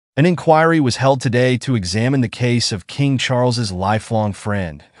An inquiry was held today to examine the case of King Charles's lifelong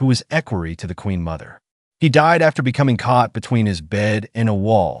friend, who was equerry to the Queen Mother. He died after becoming caught between his bed and a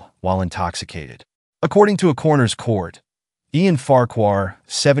wall while intoxicated. According to a coroner's court, Ian Farquhar,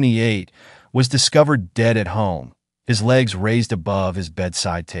 78, was discovered dead at home, his legs raised above his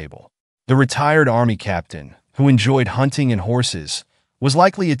bedside table. The retired Army captain, who enjoyed hunting and horses, was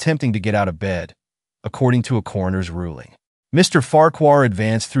likely attempting to get out of bed, according to a coroner's ruling. Mr. Farquhar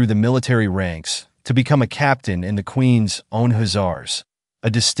advanced through the military ranks to become a captain in the Queen's Own Hussars, a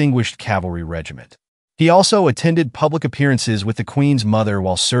distinguished cavalry regiment. He also attended public appearances with the Queen's mother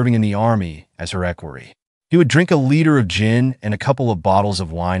while serving in the army as her equerry. He would drink a liter of gin and a couple of bottles of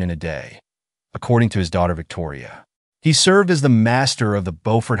wine in a day, according to his daughter Victoria. He served as the master of the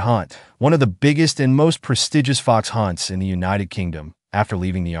Beaufort hunt, one of the biggest and most prestigious fox hunts in the United Kingdom, after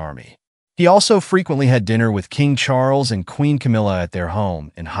leaving the army. He also frequently had dinner with King Charles and Queen Camilla at their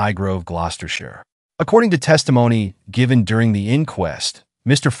home in Highgrove, Gloucestershire. According to testimony given during the inquest,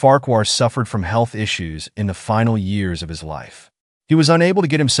 Mr. Farquhar suffered from health issues in the final years of his life. He was unable to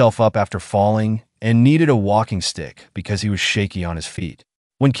get himself up after falling and needed a walking stick because he was shaky on his feet.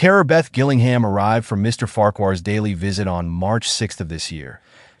 When Cara Beth Gillingham arrived from Mr. Farquhar's daily visit on March 6th of this year,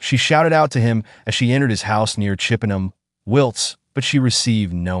 she shouted out to him as she entered his house near Chippenham, Wilts, but she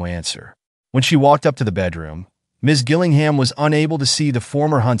received no answer. When she walked up to the bedroom, Ms. Gillingham was unable to see the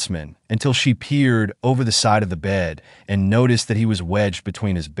former huntsman until she peered over the side of the bed and noticed that he was wedged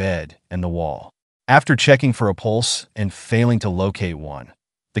between his bed and the wall. After checking for a pulse and failing to locate one,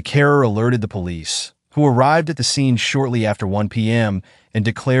 the carer alerted the police, who arrived at the scene shortly after 1 p.m. and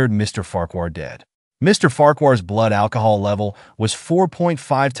declared Mr. Farquhar dead. Mr. Farquhar's blood alcohol level was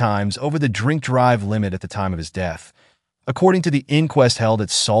 4.5 times over the drink-drive limit at the time of his death, according to the inquest held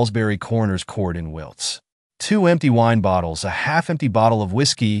at Salisbury Coroner's Court in Wilts. 2 empty wine bottles, a half-empty bottle of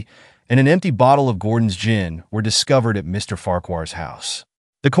whiskey, and an empty bottle of Gordon's gin were discovered at Mr. Farquhar's house.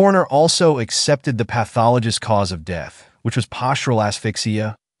 The coroner also accepted the pathologist's cause of death, which was postural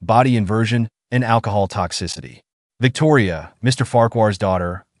asphyxia, body inversion, and alcohol toxicity. Victoria, Mr. Farquhar's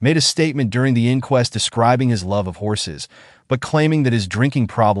daughter, made a statement during the inquest describing his love of horses, but claiming that his drinking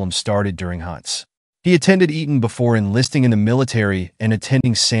problem started during hunts. He attended Eton before enlisting in the military and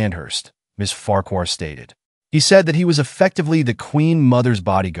attending Sandhurst, Ms. Farquhar stated. He said that he was effectively the Queen Mother's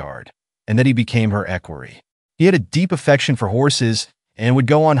bodyguard, and that he became her equerry. He had a deep affection for horses and would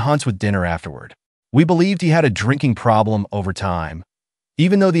go on hunts with dinner afterward. We believed he had a drinking problem over time,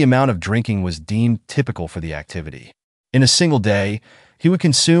 even though the amount of drinking was deemed typical for the activity. In a single day, he would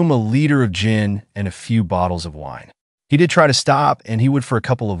consume a liter of gin and a few bottles of wine. He did try to stop, and he would for a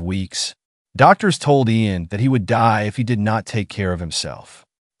couple of weeks. Doctors told Ian that he would die if he did not take care of himself.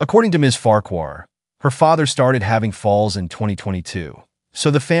 According to Ms. Farquhar, her father started having falls in 2022,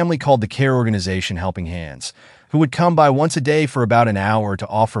 so the family called the care organization Helping Hands, who would come by once a day for about an hour to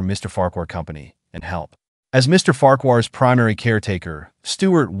offer Mr. Farquhar company and help. As Mr. Farquhar's primary caretaker,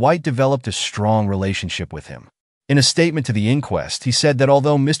 Stuart White developed a strong relationship with him. In a statement to the inquest, he said that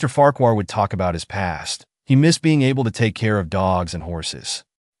although Mr. Farquhar would talk about his past, he missed being able to take care of dogs and horses.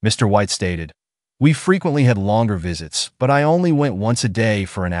 Mr. White stated, "We frequently had longer visits, but I only went once a day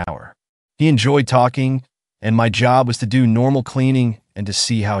for an hour. He enjoyed talking, and my job was to do normal cleaning and to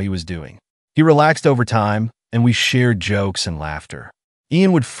see how he was doing. He relaxed over time, and we shared jokes and laughter."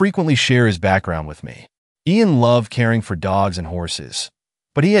 Ian would frequently share his background with me. Ian loved caring for dogs and horses,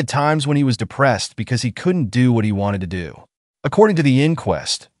 but he had times when he was depressed because he couldn't do what he wanted to do. According to the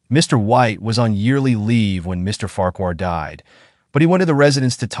inquest, Mr. White was on yearly leave when Mr. Farquhar died, but he went to the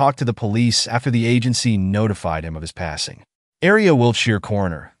residence to talk to the police after the agency notified him of his passing. Area Wiltshire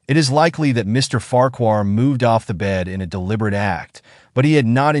Coroner, it is likely that Mr. Farquhar moved off the bed in a deliberate act, but he had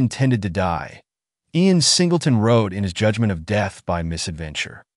not intended to die. Ian Singleton wrote in his judgment of death by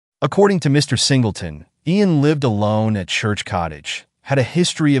misadventure. According to Mr. Singleton, Ian lived alone at Church Cottage, had a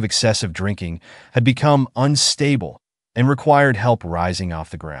history of excessive drinking, had become unstable, and required help rising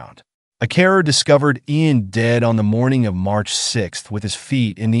off the ground. A carer discovered Ian dead on the morning of March 6th with his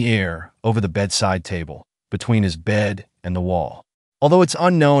feet in the air over the bedside table, between his bed and the wall. Although it's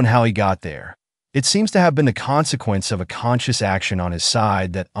unknown how he got there, it seems to have been the consequence of a conscious action on his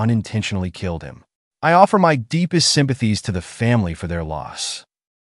side that unintentionally killed him. I offer my deepest sympathies to the family for their loss.